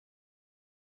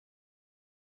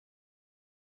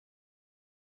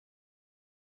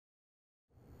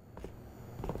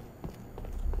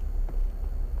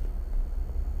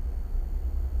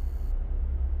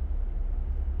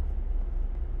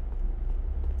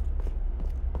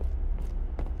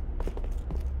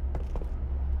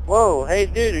Whoa, hey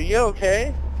dude, are you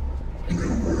okay?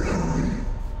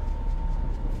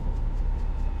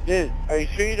 Dude, are you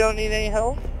sure you don't need any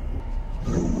help?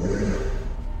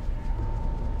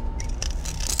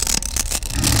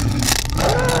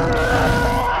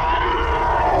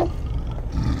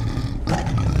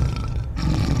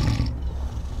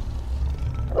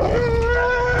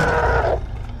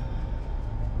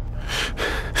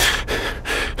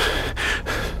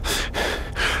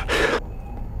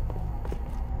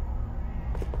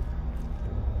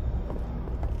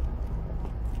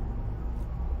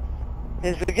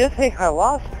 It's a good thing I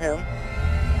lost him.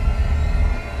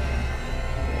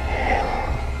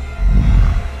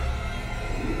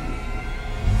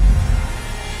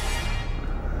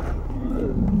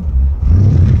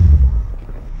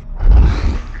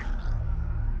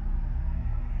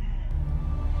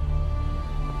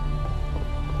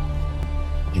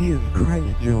 Jesus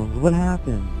Christ, Jones, what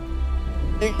happened?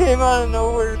 It came out of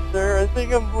nowhere, sir. I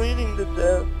think I'm bleeding to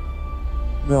death.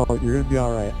 No, you're gonna be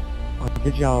alright. I'll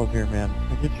get you out of here, man.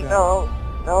 I'll get you out.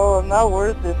 No, I'm not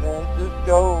worth it, man. Just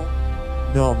go.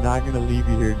 No, I'm not gonna leave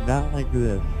you here. Not like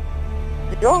this.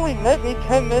 You only met me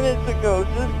 10 minutes ago.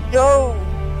 Just go.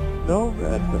 No,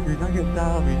 man. You're not gonna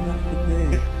stop me. Not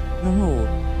today. No.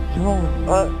 Jones.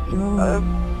 Jones.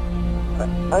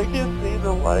 I can see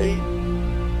the light.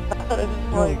 I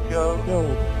just want to go. No.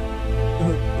 No,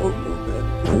 man.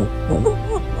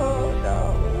 Oh,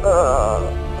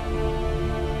 no.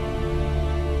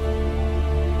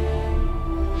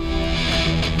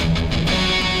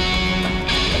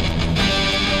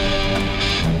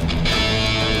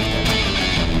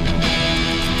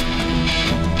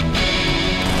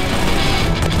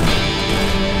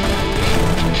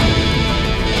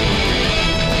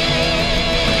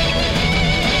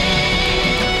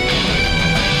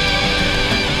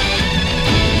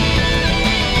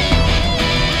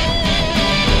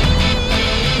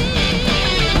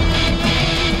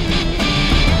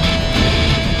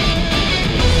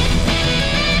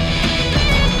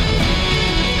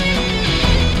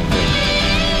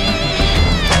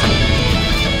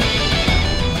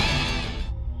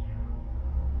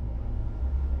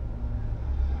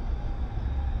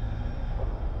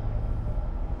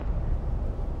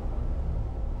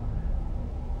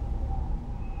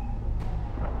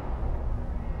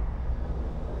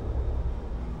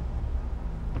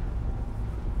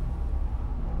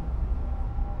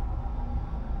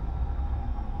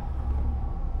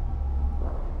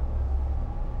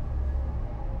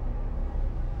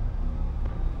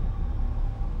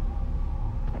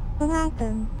 What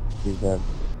happened? He's dead.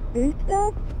 Who's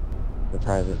dead? The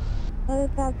private. What is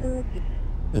that to look at?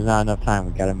 There's not enough time.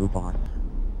 We gotta move on.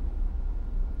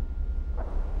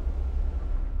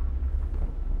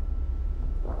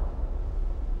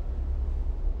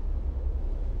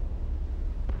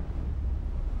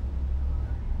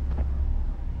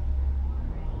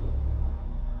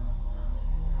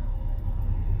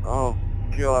 Oh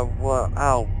god, what?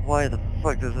 Ow, why the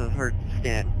fuck does this hurt to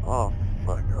stand? Oh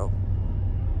fuck, oh.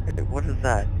 Hey, what is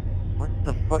that? What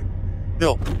the fuck?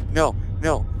 No, no,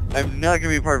 no. I'm not gonna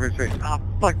be a part of this race. Ah,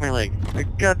 fuck my leg.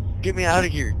 Get me out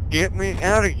of here. Get me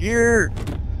out of here.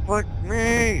 Fuck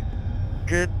me.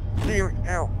 Get me.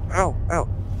 Ow, ow, ow.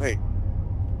 Wait.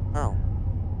 Ow.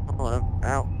 Hold on.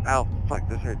 Ow, ow. Fuck,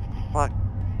 this hurts. Fuck.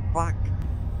 Fuck.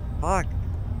 Fuck.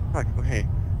 Fuck. Okay.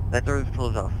 That door is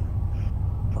closed off.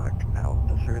 Fuck. Ow.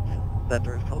 This hurts. That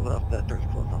door is closed off. That door is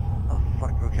closed off. Oh,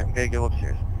 fuck. Okay, I'm gonna go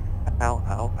upstairs. Ow,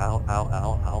 ow, ow, ow,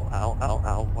 ow, ow, ow, ow,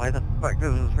 ow. Why the fuck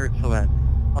does this hurt so bad?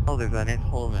 Oh, there's a nice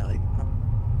hole in my leg.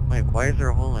 Wait, why is there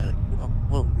a hole in my leg? Oh,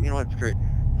 well, you know what? Screw it.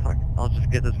 Fuck. I'll just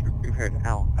get this repaired.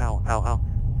 Ow, ow, ow, ow.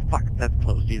 Fuck, that's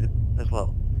closed as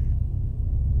well.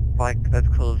 Fuck, that's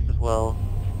closed as well.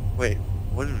 Wait,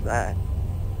 what is that?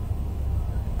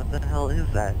 What the hell is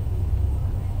that?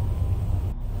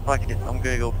 Fuck it, I'm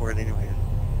gonna go for it anyways.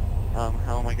 How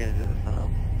am I gonna do this?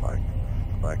 Fuck.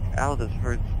 Fuck. Ow, this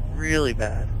hurts really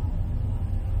bad.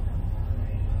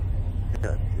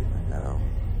 God, no.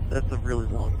 That's a really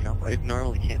long jump. I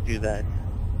normally can't do that.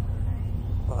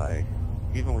 Fuck.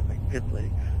 Even with my good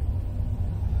legs.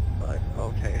 Fuck.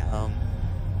 Okay,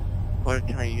 what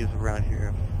can I use around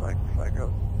here? Fuck, fuck.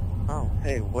 Oh,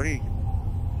 hey, what are you?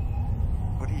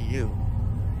 What are you?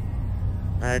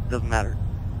 It doesn't matter.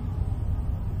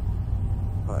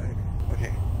 Fuck.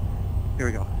 Okay. Here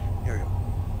we go. Here we go.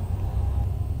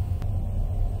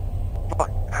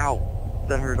 Fuck. Ow.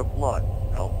 That hurt a lot.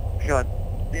 Oh, god.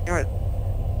 Damn it.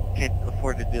 Can't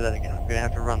afford to do that again. I'm gonna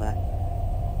have to run that.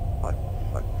 Fuck.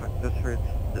 Fuck. Fuck. This hurts.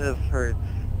 This hurts.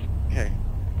 Okay.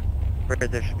 Right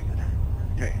there should be good.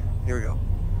 Okay. Here we go.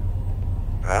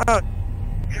 Ah!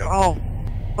 Oh!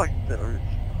 Fuck, that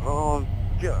hurts. Oh,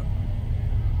 God.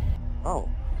 Oh.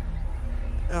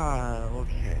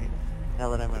 Okay. Now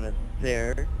that I'm out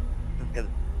there, just gotta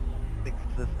fix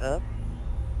this up.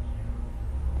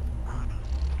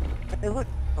 Hey, look!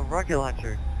 A rocket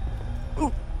launcher!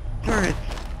 Ooh! Turrets!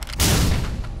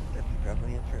 Got some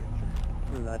grappling and turrets.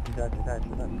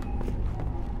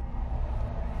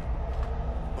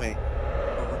 Wait,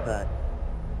 what was that?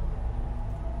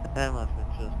 That must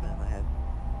have just been in my head.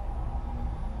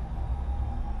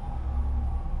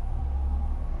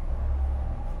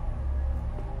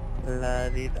 La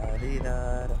di da di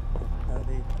da da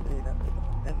di da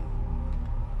da.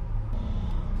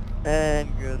 And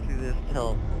go through this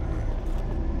teleporter.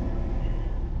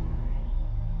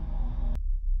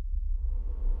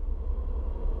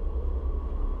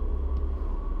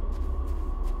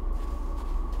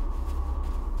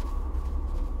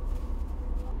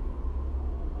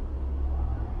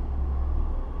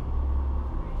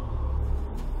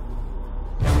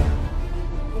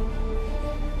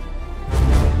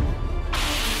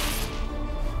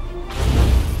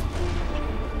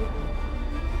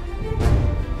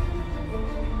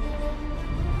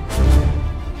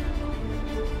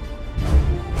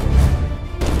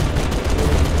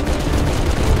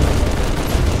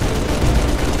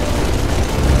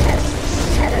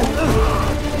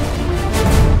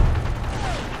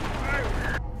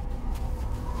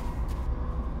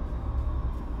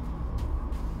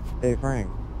 Hey Frank,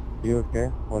 you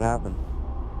okay? What happened?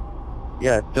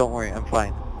 Yeah, don't worry, I'm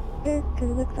fine. Good,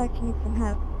 because it looks like you need some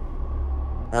help.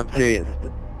 I'm serious,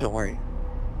 don't worry.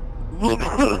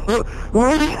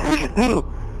 What did you do?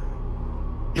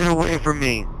 Get away from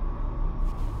me!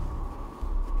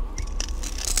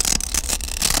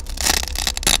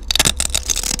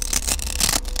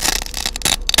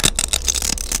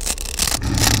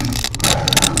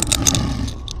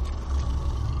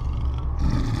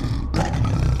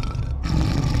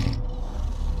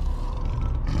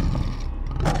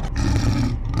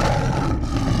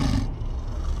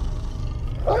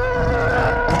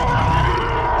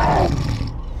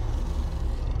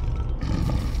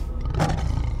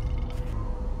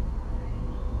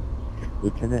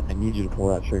 Lieutenant, I need you to pull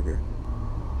that trigger.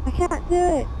 I can't do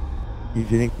it. He's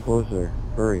getting closer.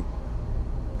 Hurry.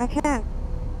 I can't.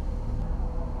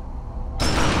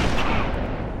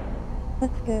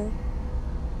 Let's go.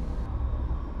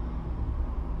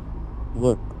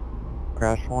 Look.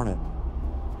 Crash Hornet.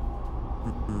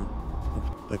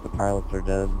 Looks like the pilots are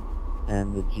dead.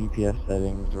 And the GPS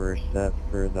settings were set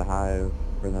for the hive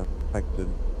for the infected.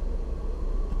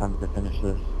 Time to finish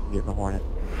this. Get the Hornet.